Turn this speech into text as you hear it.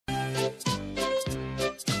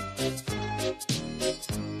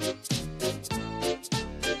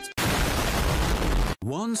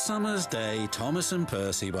One summer's day, Thomas and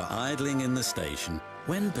Percy were idling in the station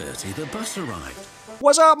when Bertie the bus arrived.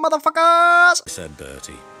 What's up, motherfuckers? Said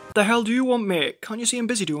Bertie. The hell do you want, mate? Can't you see I'm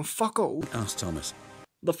busy doing fuck all? Asked Thomas.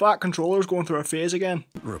 The fat controller's going through a phase again.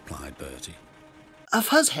 Replied Bertie. If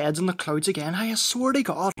his head's in the clouds again, I swear to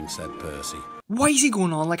God. Said Percy. Why is he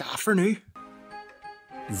going on like after now?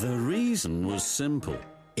 The reason was simple.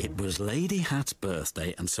 It was Lady Hatt's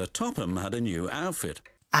birthday and Sir Topham had a new outfit.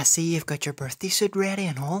 I see you've got your birthday suit ready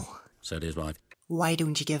and all, said his wife. Why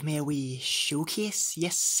don't you give me a wee showcase, you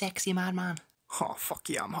sexy madman? Oh, fuck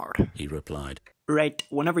yeah, I'm hard. He replied. Right,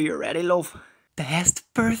 whenever you're ready, love. Best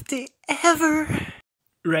birthday ever.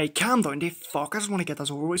 Right, calm down, Dave. Fuck, I just want to get this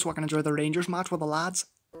over with so I can enjoy the Rangers match with the lads.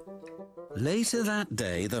 Later that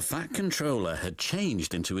day, the Fat Controller had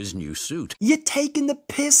changed into his new suit. You taking the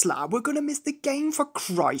piss, lad? We're gonna miss the game for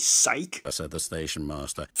Christ's sake, said the station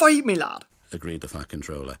master. Fight me, lad, agreed the Fat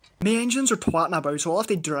Controller. My engines are twatting about, so I'll have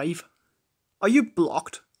to drive. Are you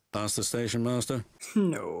blocked? Asked the station master.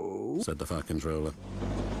 No, said the Fat Controller.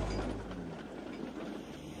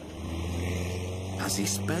 As he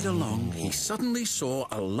sped along, he suddenly saw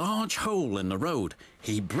a large hole in the road.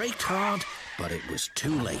 He braked hard, but it was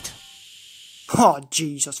too late. Oh,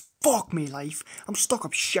 Jesus, fuck me life. I'm stuck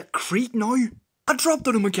up shit creek now. I dropped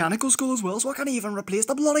out of mechanical school as well, so I can't even replace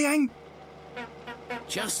the bloody thing.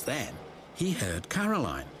 Just then, he heard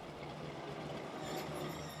Caroline.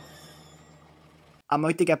 I'm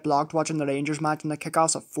out to get blocked watching the Rangers match and the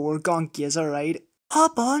kickoffs at 4. Gone gives a ride.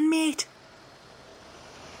 Hop on, mate.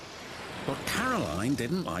 But Caroline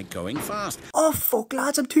didn't like going fast. Oh, fuck,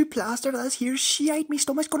 lads, I'm too plastered for this here shite. Me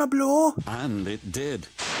stomach's gonna blow. And it did.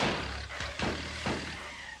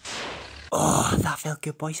 Oh, that felt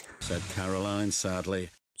good, boys, said Caroline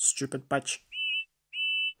sadly. Stupid bitch.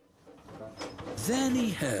 Then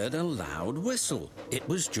he heard a loud whistle. It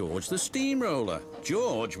was George the steamroller.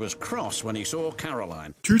 George was cross when he saw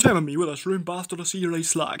Caroline. Two-timing me with this room bastard, I see you're a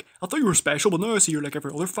slag. I thought you were special, but now I see you're like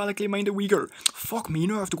every other phallically minded weaker. Fuck me,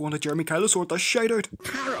 now I have to go on to Jeremy Kyle to sort this shite out.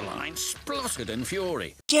 Caroline spluttered in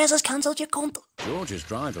fury. Jesus, cancelled, you cunt. George's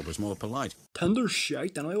driver was more polite. Tinder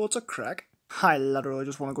shite, anyway, what's a crack? I literally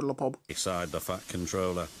just want to go to the pub. He sighed the Fat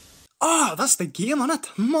Controller. Ah, that's the game,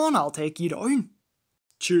 innit? Come on, I'll take you down.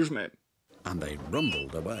 Cheers, mate. And they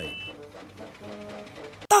rumbled away.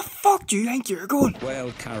 The fuck do you think you're going?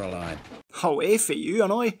 Wailed Caroline. Away for you,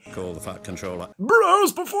 and I called the Fat Controller.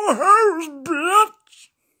 Bros before hoes, bitch!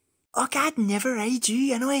 Oh, God, never ride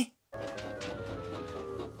you, anyway.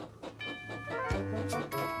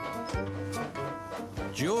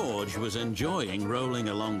 George was enjoying rolling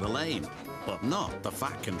along the lane, but not the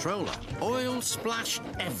Fat Controller. Oil splashed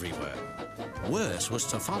everywhere. Worse was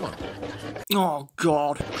to follow. Oh,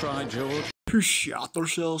 God, cried George. Who shot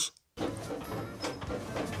themselves?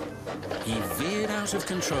 He veered out of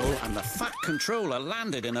control and the Fat Controller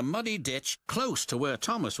landed in a muddy ditch close to where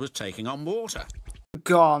Thomas was taking on water.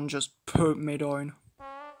 Gone, just put me down.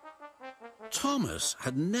 Thomas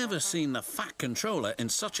had never seen the Fat Controller in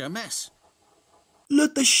such a mess.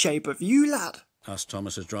 Look the shape of you, lad, asked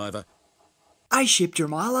Thomas's driver. I shaped your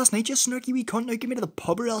ma last night, you snarky wee cunt. Now get me to the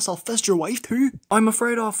pub or else I'll fist your wife too. I'm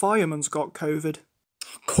afraid our fireman's got COVID.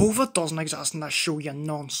 COVID doesn't exist in this show, you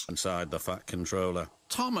nonce. Sighed the Fat Controller.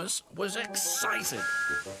 Thomas was excited.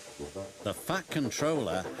 The Fat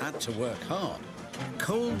Controller had to work hard.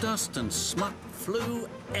 Coal dust and smut flew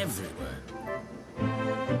everywhere.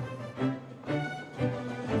 And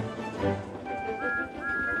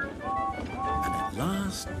at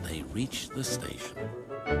last they reached the station.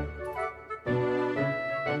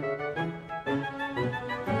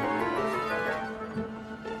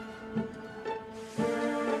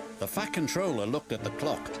 The Fat Controller looked at the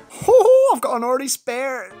clock. Oh, I've got an already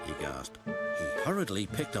spare, he gasped. He hurriedly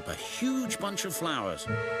picked up a huge bunch of flowers.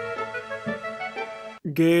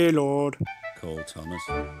 Gaylord, called Thomas.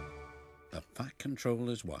 The Fat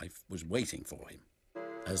Controller's wife was waiting for him.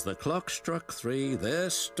 As the clock struck 3, there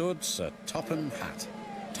stood Sir Topham Hatt.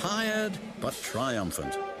 Tired but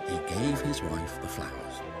triumphant, he gave his wife the flowers.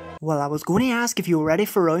 Well, I was going to ask if you were ready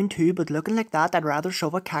for round 2, but looking like that, I'd rather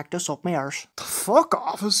shove a cactus up my arse. Fuck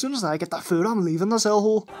off, as soon as I get that food, I'm leaving this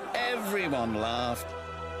hellhole. Everyone laughed.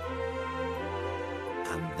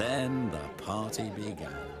 And then the party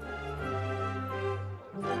began.